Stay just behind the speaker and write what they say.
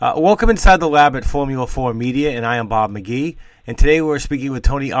Welcome inside the lab at Formula 4 Media, and I am Bob McGee. And today we're speaking with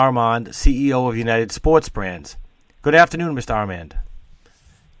Tony Armand, CEO of United Sports Brands. Good afternoon, Mr. Armand.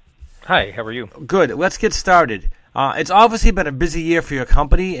 Hi, how are you? Good. Let's get started. It's obviously been a busy year for your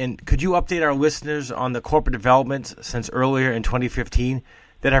company, and could you update our listeners on the corporate developments since earlier in 2015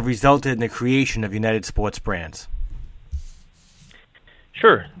 that have resulted in the creation of United Sports Brands?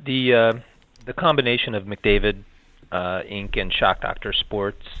 Sure. The combination of McDavid Inc. and Shock Doctor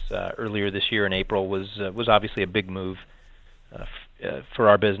Sports earlier this year in April was obviously a big move for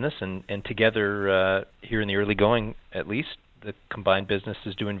our business, and together here in the early going, at least, the combined business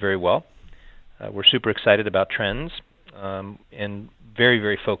is doing very well. We're super excited about trends and very,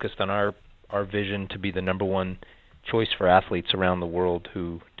 very focused on our vision to be the number one choice for athletes around the world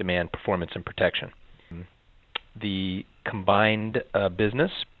who demand performance and protection. The combined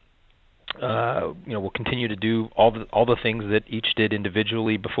business will continue to do all the things that each did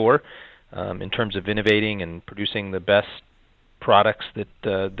individually before, in terms of innovating and producing the best products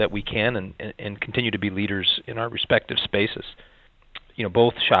that we can, and continue to be leaders in our respective spaces.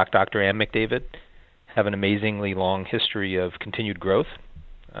 Both Shock Doctor and McDavid have an amazingly long history of continued growth,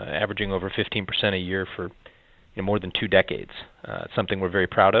 averaging over 15% a year for more than 2 decades. It's something we're very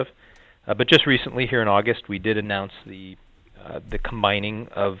proud of. But just recently, here in August, we did announce the combining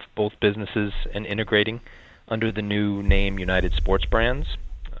of both businesses and integrating under the new name United Sports Brands.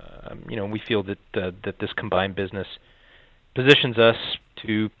 We feel that this combined business positions us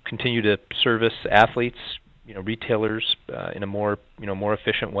to continue to service athletes, retailers in a more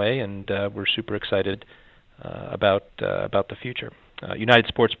efficient way, and we're super excited about the future. United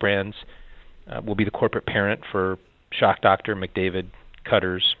Sports Brands will be the corporate parent for Shock Doctor, McDavid,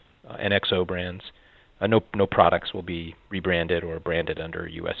 Cutters, and XO brands. No products will be rebranded or branded under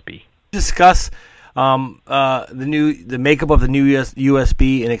USB. Discuss the makeup of the new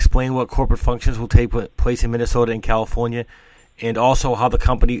USB and explain what corporate functions will take place in Minnesota and California, and also how the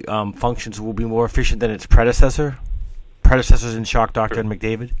company functions will be more efficient than its predecessors in Shock Doctor and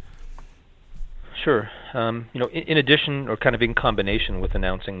McDavid. Sure. In addition, or kind of in combination with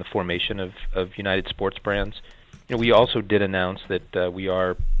announcing the formation of United Sports Brands, we also did announce that we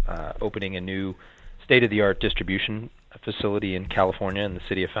are opening a new state-of-the-art distribution facility in California in the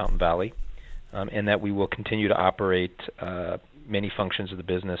city of Fountain Valley, and that we will continue to operate many functions of the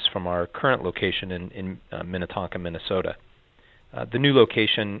business from our current location in Minnetonka, Minnesota. The new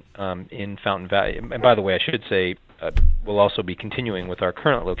location in Fountain Valley, and by the way, I should say, we'll also be continuing with our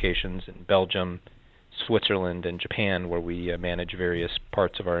current locations in Belgium, Switzerland, and Japan, where we manage various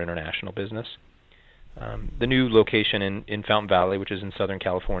parts of our international business. The new location in Fountain Valley, which is in Southern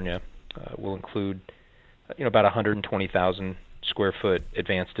California, will include about 120,000 square foot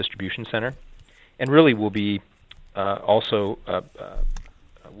advanced distribution center, and really will be also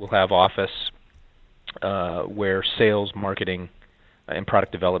we'll have office where sales, marketing, and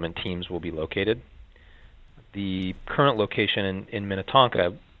product development teams will be located. The current location in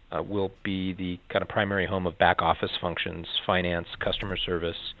Minnetonka will be the kind of primary home of back office functions, finance, customer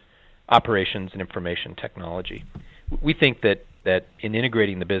service, operations, and information technology. We think that in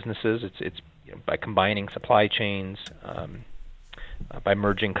integrating the businesses, it's by combining supply chains, by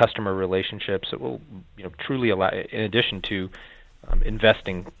merging customer relationships, it will truly allow, in addition to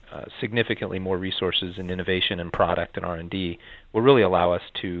investing significantly more resources in innovation and product and R&D, will really allow us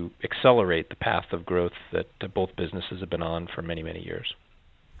to accelerate the path of growth that both businesses have been on for many, many years.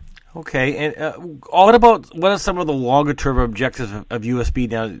 Okay, and what are some of the longer-term objectives of USB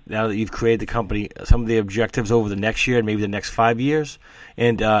now that you've created the company, some of the objectives over the next year and maybe the next 5 years?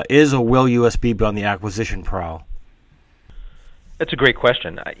 And is or will USB be on the acquisition prowl? That's a great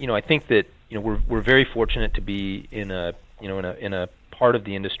question. I think that we're very fortunate to be in a part of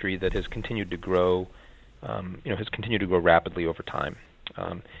the industry that has continued to grow, rapidly over time.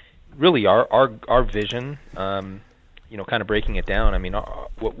 Really, our vision. Kind of breaking it down,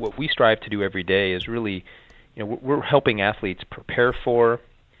 what we strive to do every day is really, we're helping athletes prepare for,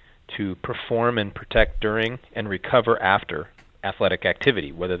 to perform and protect during, and recover after athletic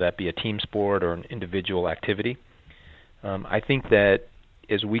activity, whether that be a team sport or an individual activity. I think that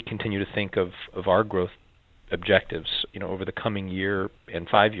as we continue to think of our growth objectives, over the coming year and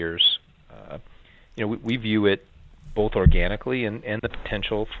 5 years, we view it both organically and the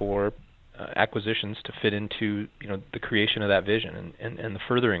potential for acquisitions to fit into the creation of that vision and the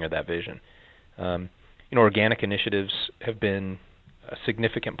furthering of that vision. Organic initiatives have been a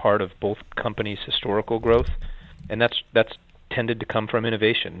significant part of both companies' historical growth, and that's tended to come from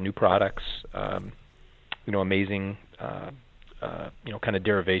innovation, new products, amazing kind of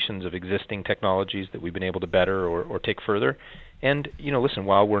derivations of existing technologies that we've been able to better or take further, And listen,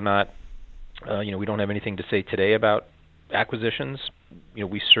 while we're not, we don't have anything to say today about acquisitions,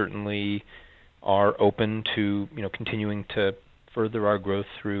 we certainly are open to continuing to further our growth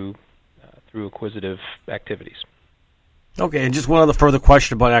through acquisitive activities. Okay, and just one other further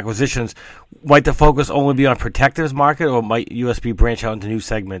question about acquisitions. Might the focus only be on protectives market, or might USB branch out into new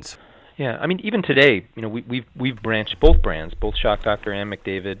segments? Yeah, I mean, even today, we've branched both brands, both Shock Doctor and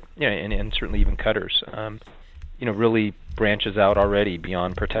McDavid, and certainly even Cutters. Really branches out already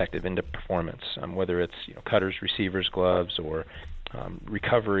beyond protective into performance. Whether it's Cutters, receivers, gloves, or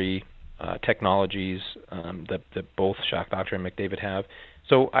recovery technologies that both Shock Doctor and McDavid have.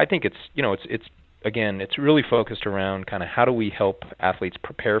 So I think it's really focused around kind of how do we help athletes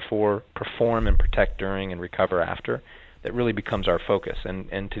prepare for, perform, and protect during and recover after. That really becomes our focus.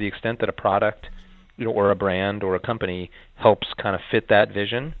 And to the extent that a product, or a brand or a company helps kind of fit that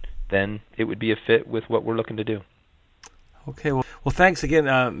vision, then it would be a fit with what we're looking to do. Okay. Well, thanks again,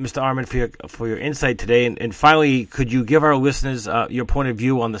 Mr. Arman, for your insight today. And finally, could you give our listeners your point of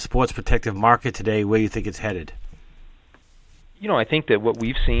view on the sports protective market today, where you think it's headed? I think that what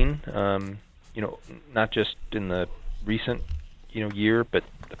we've seen, not just in the recent, year, but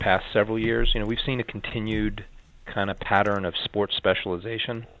the past several years, we've seen a continued kind of pattern of sports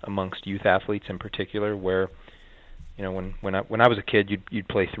specialization amongst youth athletes in particular, where, when I was a kid, you'd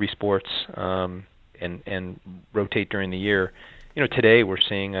play 3 sports and rotate during the year. Today we're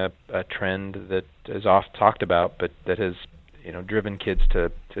seeing a trend that is oft talked about, but that has, driven kids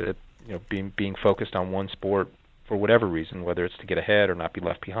to being focused on one sport for whatever reason, whether it's to get ahead or not be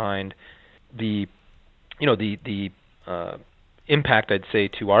left behind. The impact, I'd say,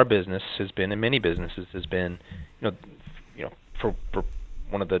 to our business has been, and many businesses has been, for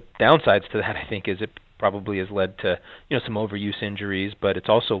one of the downsides to that, I think, is it probably has led to some overuse injuries, but it's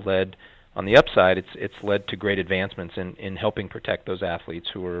also led, on the upside, it's led to great advancements in helping protect those athletes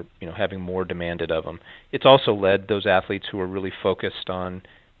who are having more demanded of them. It's also led those athletes who are really focused on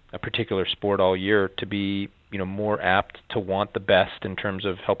a particular sport all year to be more apt to want the best in terms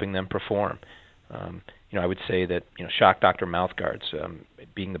of helping them perform. I would say that Shock Doctor mouthguards,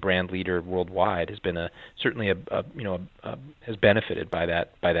 being the brand leader worldwide, has been has benefited by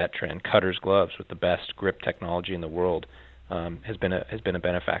that trend. Cutters gloves with the best grip technology in the world has been a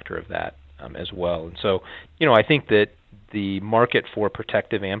benefactor of that as well. And so I think that the market for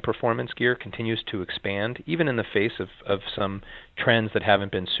protective and performance gear continues to expand, even in the face of some trends that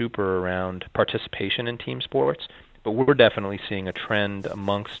haven't been super around participation in team sports. But we're definitely seeing a trend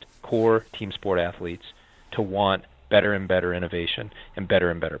amongst core team sport athletes to want better and better innovation and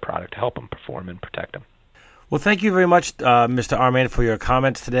better product to help them perform and protect them. Well, thank you very much, Mr. Arman, for your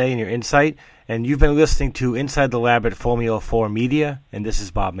comments today and your insight. And you've been listening to Inside the Lab at Formula 4 Media, and this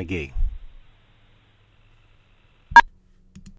is Bob McGee.